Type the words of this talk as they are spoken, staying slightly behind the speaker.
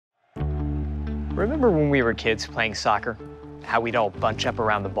Remember when we were kids playing soccer? How we'd all bunch up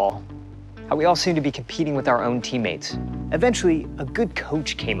around the ball? How we all seemed to be competing with our own teammates? Eventually, a good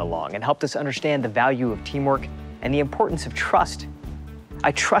coach came along and helped us understand the value of teamwork and the importance of trust.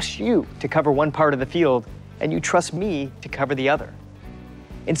 I trust you to cover one part of the field, and you trust me to cover the other.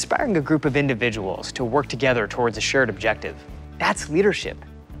 Inspiring a group of individuals to work together towards a shared objective, that's leadership.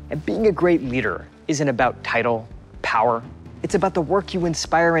 And being a great leader isn't about title, power. It's about the work you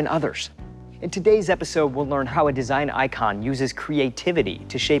inspire in others. In today's episode, we'll learn how a design icon uses creativity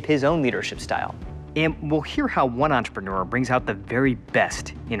to shape his own leadership style. And we'll hear how one entrepreneur brings out the very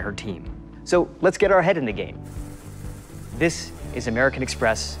best in her team. So let's get our head in the game. This is American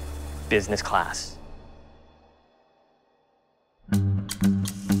Express Business Class.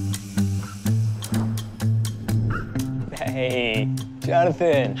 Hey,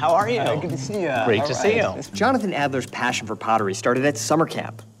 Jonathan. How are you? Good to see you. Great to see you. Jonathan Adler's passion for pottery started at summer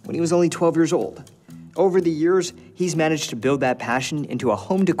camp when he was only 12 years old. Over the years, he's managed to build that passion into a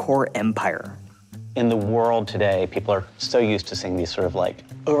home decor empire. In the world today, people are so used to seeing these sort of like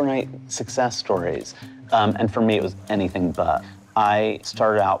overnight success stories. And for me, it was anything but. I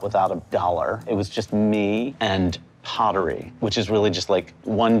started out without $1. It was just me and pottery, which is really just like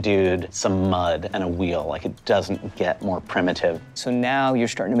one dude, some mud, and a wheel. Like, it doesn't get more primitive. So now you're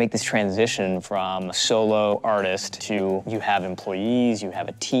starting to make this transition from a solo artist to you have employees, you have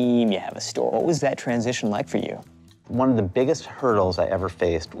a team, you have a store. What was that transition like for you? One of the biggest hurdles I ever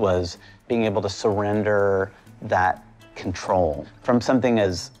faced was being able to surrender that control from something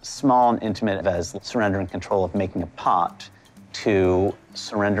as small and intimate as surrendering control of making a pot to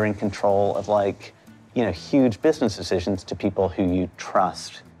surrendering control of, like, you know, huge business decisions to people who you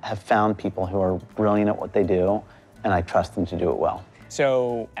trust. Have found people who are brilliant at what they do, and I trust them to do it well.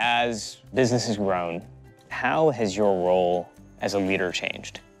 So as business has grown, how has your role as a leader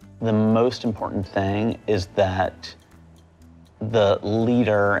changed? The most important thing is that the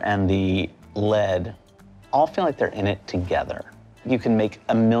leader and the led all feel like they're in it together. You can make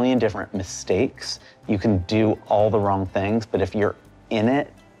a million different mistakes. You can do all the wrong things, but if you're in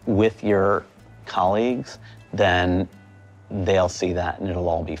it with your colleagues, then they'll see that and it'll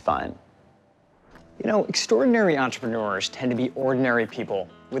all be fine. You know, extraordinary entrepreneurs tend to be ordinary people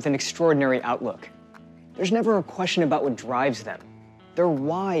with an extraordinary outlook. There's never a question about what drives them. Their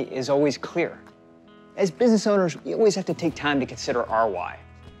why is always clear. As business owners, we always have to take time to consider our why.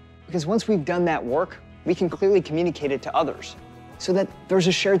 Because once we've done that work, we can clearly communicate it to others so that there's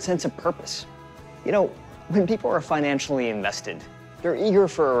a shared sense of purpose. You know, when people are financially invested, they're eager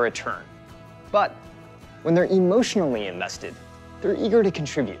for a return. But when they're emotionally invested, they're eager to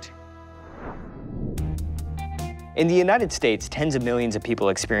contribute. In the United States, tens of millions of people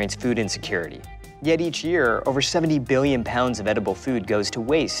experience food insecurity. Yet each year, over 70 billion pounds of edible food goes to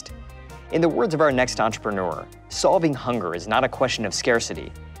waste. In the words of our next entrepreneur, solving hunger is not a question of scarcity.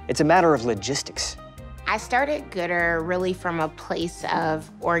 It's a matter of logistics. I started Goodr really from a place of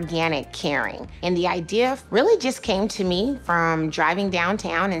organic caring. And the idea really just came to me from driving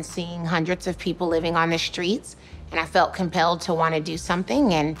downtown and seeing hundreds of people living on the streets. And I felt compelled to want to do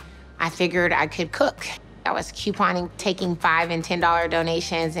something, and I figured I could cook. I was couponing, taking $5 and $10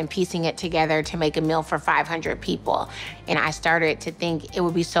 donations and piecing it together to make a meal for 500 people. And I started to think it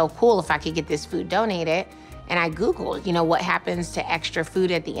would be so cool if I could get this food donated. And I Googled, you know, what happens to extra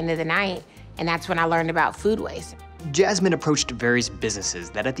food at the end of the night. And that's when I learned about food waste. Jasmine approached various businesses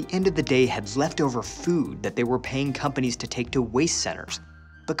that at the end of the day had leftover food that they were paying companies to take to waste centers,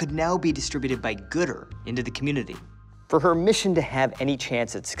 but could now be distributed by Goodr into the community. For her mission to have any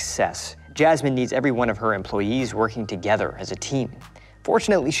chance at success, Jasmine needs every one of her employees working together as a team.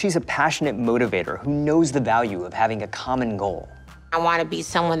 Fortunately, she's a passionate motivator who knows the value of having a common goal. I want to be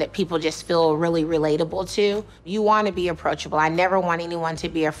someone that people just feel really relatable to. You want to be approachable. I never want anyone to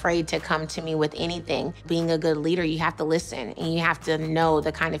be afraid to come to me with anything. Being a good leader, you have to listen, and you have to know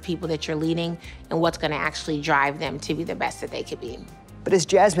the kind of people that you're leading and what's going to actually drive them to be the best that they could be. But as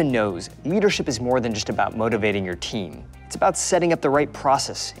Jasmine knows, leadership is more than just about motivating your team. It's about setting up the right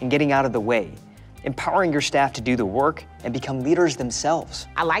process and getting out of the way, empowering your staff to do the work and become leaders themselves.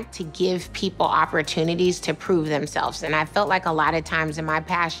 I like to give people opportunities to prove themselves. And I felt like a lot of times in my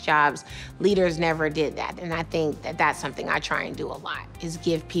past jobs, leaders never did that. And I think that that's something I try and do a lot, is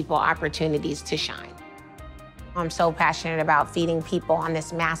give people opportunities to shine. I'm so passionate about feeding people on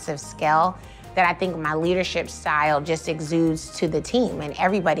this massive scale that I think my leadership style just exudes to the team, and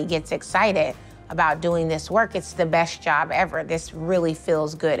everybody gets excited about doing this work. It's the best job ever. This really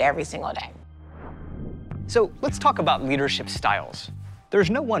feels good every single day. So let's talk about leadership styles. There's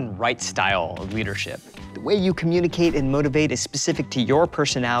no one right style of leadership. The way you communicate and motivate is specific to your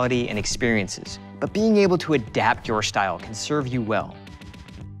personality and experiences, but being able to adapt your style can serve you well.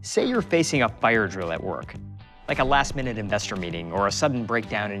 Say you're facing a fire drill at work, like a last-minute investor meeting or a sudden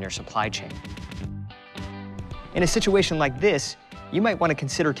breakdown in your supply chain. In a situation like this, you might want to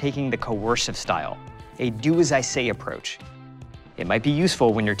consider taking the coercive style, a do-as-I-say approach. It might be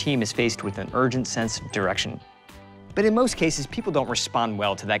useful when your team is faced with an urgent sense of direction. But in most cases, people don't respond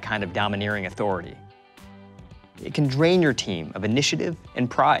well to that kind of domineering authority. It can drain your team of initiative and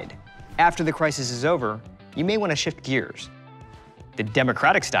pride. After the crisis is over, you may want to shift gears. The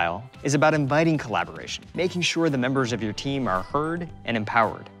democratic style is about inviting collaboration, making sure the members of your team are heard and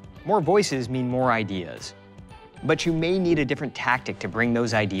empowered. More voices mean more ideas. But you may need a different tactic to bring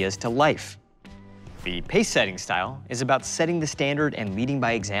those ideas to life. The pace-setting style is about setting the standard and leading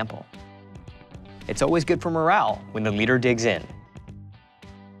by example. It's always good for morale when the leader digs in.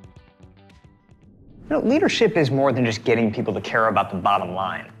 Leadership is more than just getting people to care about the bottom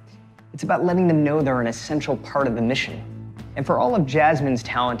line. It's about letting them know they're an essential part of the mission. And for all of Jasmine's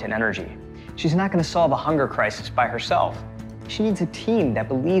talent and energy, she's not going to solve a hunger crisis by herself. She needs a team that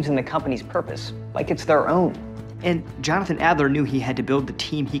believes in the company's purpose, like it's their own. And Jonathan Adler knew he had to build the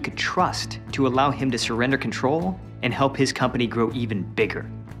team he could trust to allow him to surrender control and help his company grow even bigger.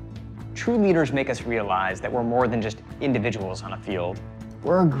 True leaders make us realize that we're more than just individuals on a field.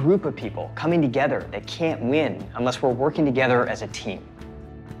 We're a group of people coming together that can't win unless we're working together as a team.